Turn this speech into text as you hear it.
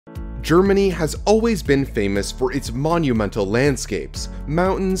Germany has always been famous for its monumental landscapes,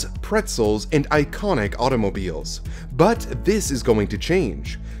 mountains, pretzels, and iconic automobiles. But this is going to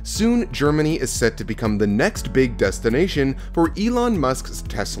change. Soon, Germany is set to become the next big destination for Elon Musk's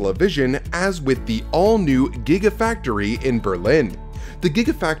Tesla vision, as with the all-new Gigafactory in Berlin. The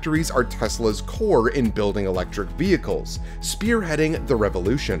Gigafactories are Tesla's core in building electric vehicles, spearheading the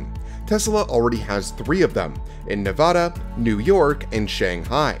revolution. Tesla already has 3 of them, in Nevada, New York, and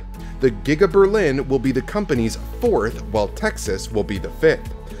Shanghai. The Giga Berlin will be the company's 4th, while Texas will be the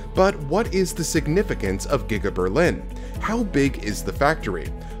 5th. But what is the significance of Giga Berlin? How big is the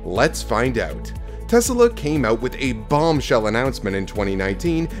factory? Let's find out. Tesla came out with a bombshell announcement in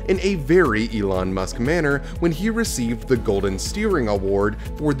 2019 in a very Elon Musk manner when he received the Golden Steering Award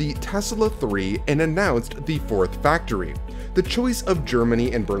for the Tesla 3 and announced the 4th factory. The choice of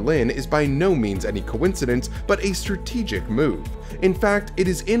Germany and Berlin is by no means any coincidence, but a strategic move. In fact, it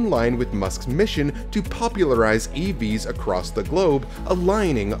is in line with Musk's mission to popularize EVs across the globe,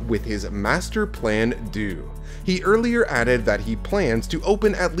 aligning with his master plan do. He earlier added that he plans to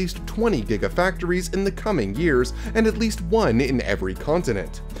open at least 20 gigafactories in the coming years, and at least one in every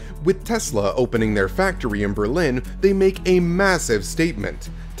continent. With Tesla opening their factory in Berlin, they make a massive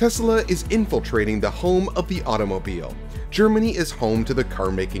statement. Tesla is infiltrating the home of the automobile. Germany is home to the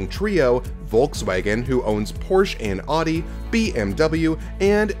car-making trio, Volkswagen, who owns Porsche and Audi, BMW,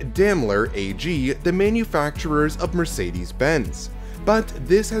 and Daimler AG, the manufacturers of Mercedes-Benz. But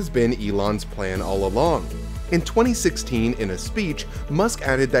this has been Elon's plan all along. In 2016, in a speech, Musk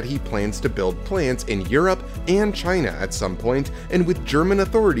added that he plans to build plants in Europe and China at some point, and with German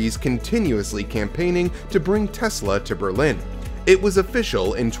authorities continuously campaigning to bring Tesla to Berlin. It was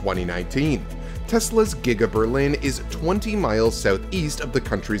official in 2019. Tesla's Giga Berlin is 20 miles southeast of the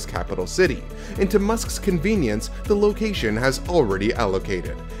country's capital city, and to Musk's convenience, the location has already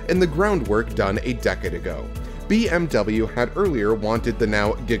allocated, and the groundwork done a decade ago. BMW had earlier wanted the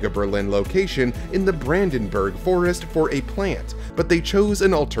now Giga Berlin location in the Brandenburg forest for a plant, but they chose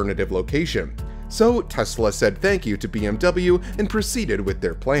an alternative location. So Tesla said thank you to BMW and proceeded with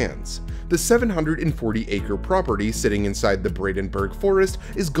their plans. The 740-acre property sitting inside the Brandenburg forest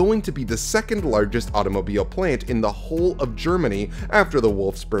is going to be the 2nd largest automobile plant in the whole of Germany after the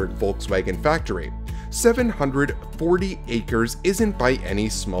Wolfsburg Volkswagen factory. 740 acres isn't by any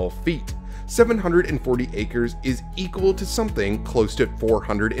small feat. 740 acres is equal to something close to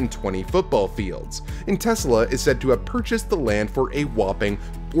 420 football fields, and Tesla is said to have purchased the land for a whopping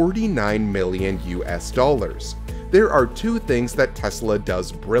 $49 million US. There are 2 things that Tesla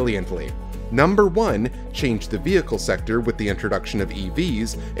does brilliantly. Number 1, change the vehicle sector with the introduction of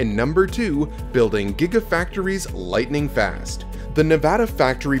EVs, and number 2, building gigafactories lightning fast. The Nevada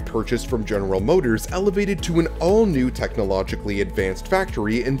factory purchased from General Motors elevated to an all-new technologically advanced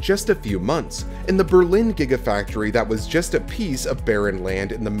factory in just a few months, and the Berlin Gigafactory that was just a piece of barren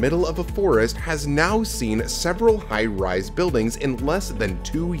land in the middle of a forest has now seen several high-rise buildings in less than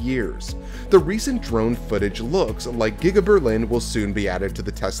 2 years. The recent drone footage looks like Giga Berlin will soon be added to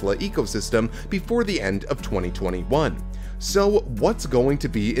the Tesla ecosystem before the end of 2021. So what's going to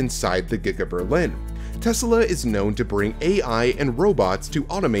be inside the Giga Berlin? Tesla is known to bring AI and robots to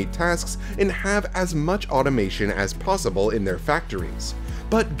automate tasks and have as much automation as possible in their factories.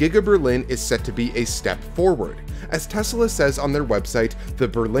 But Giga Berlin is set to be a step forward. As Tesla says on their website, the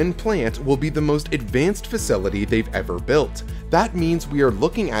Berlin plant will be the most advanced facility they've ever built. That means we are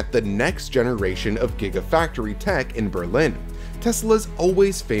looking at the next generation of Gigafactory tech in Berlin. Tesla's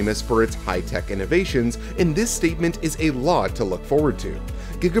always famous for its high-tech innovations, and this statement is a lot to look forward to.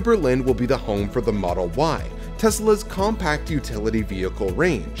 Giga Berlin will be the home for the Model Y, Tesla's compact utility vehicle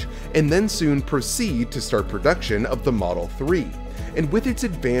range, and then soon proceed to start production of the Model 3. And with its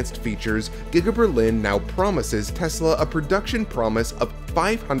advanced features, Giga Berlin now promises Tesla a production promise of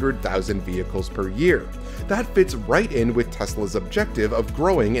 500,000 vehicles per year. That fits right in with Tesla's objective of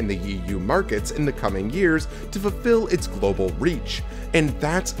growing in the EU markets in the coming years to fulfill its global reach. And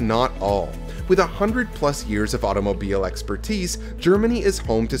that's not all. With 100+ years of automobile expertise, Germany is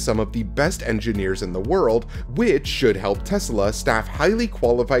home to some of the best engineers in the world, which should help Tesla staff highly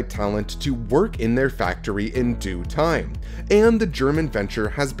qualified talent to work in their factory in due time. And the German venture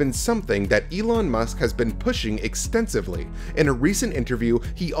has been something that Elon Musk has been pushing extensively. In a recent interview,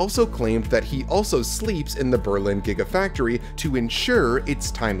 he also claimed that he also sleeps in the Berlin Gigafactory to ensure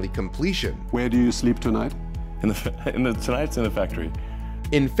its timely completion. Where do you sleep tonight? Tonight's in the factory.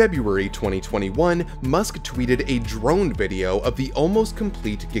 In February 2021, Musk tweeted a drone video of the almost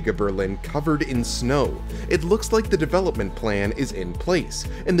complete Giga Berlin covered in snow. It looks like the development plan is in place,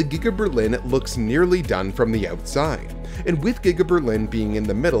 and the Giga Berlin looks nearly done from the outside. And with Giga Berlin being in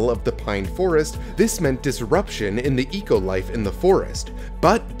the middle of the pine forest, this meant disruption in the eco-life in the forest.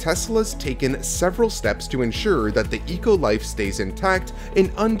 But Tesla's taken several steps to ensure that the eco-life stays intact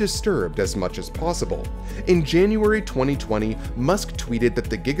and undisturbed as much as possible. In January 2020, Musk tweeted that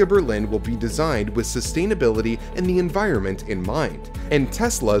the Giga Berlin will be designed with sustainability and the environment in mind. And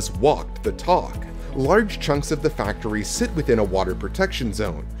Tesla's walked the talk. Large chunks of the factory sit within a water protection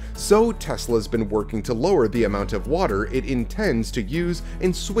zone, so Tesla's been working to lower the amount of water it intends to use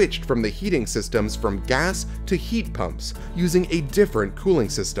and switched from the heating systems from gas to heat pumps, using a different cooling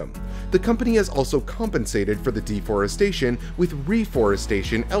system. The company has also compensated for the deforestation with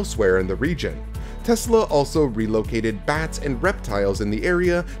reforestation elsewhere in the region. Tesla also relocated bats and reptiles in the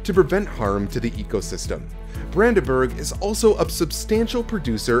area to prevent harm to the ecosystem. Brandenburg is also a substantial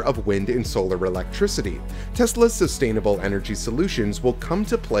producer of wind and solar electricity. Tesla's sustainable energy solutions will come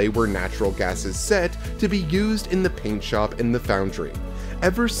to play where natural gas is set to be used in the paint shop and the foundry.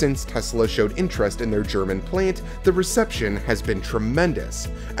 Ever since Tesla showed interest in their German plant, the reception has been tremendous.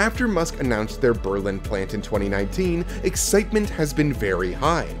 After Musk announced their Berlin plant in 2019, excitement has been very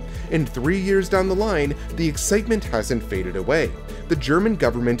high. And 3 years down the line, the excitement hasn't faded away. The German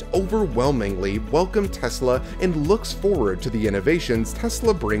government overwhelmingly welcomed Tesla and looks forward to the innovations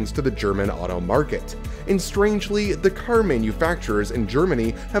Tesla brings to the German auto market. And strangely, the car manufacturers in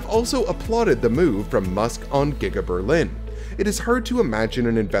Germany have also applauded the move from Musk on Giga Berlin. It is hard to imagine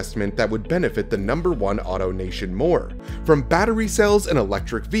an investment that would benefit the #1 auto nation more. From battery cells and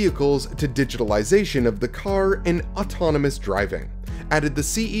electric vehicles to digitalization of the car and autonomous driving, added the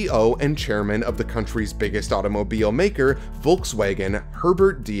CEO and chairman of the country's biggest automobile maker, Volkswagen,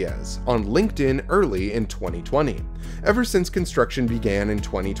 Herbert Diaz, on LinkedIn early in 2020. Ever since construction began in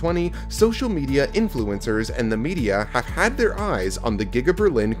 2020, social media influencers and the media have had their eyes on the Giga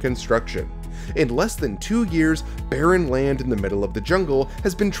Berlin construction. In less than 2 years, barren land in the middle of the jungle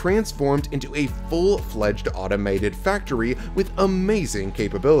has been transformed into a full-fledged automated factory with amazing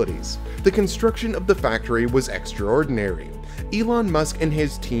capabilities. The construction of the factory was extraordinary. Elon Musk and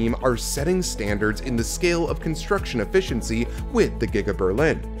his team are setting standards in the scale of construction efficiency with the Giga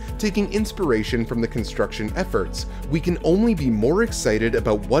Berlin. Taking inspiration from the construction efforts, we can only be more excited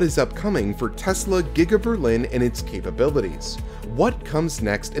about what is upcoming for Tesla Giga Berlin and its capabilities. What comes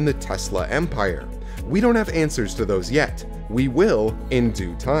next in the Tesla empire? We don't have answers to those yet. We will in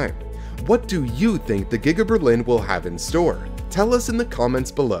due time. What do you think the Giga Berlin will have in store? Tell us in the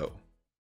comments below.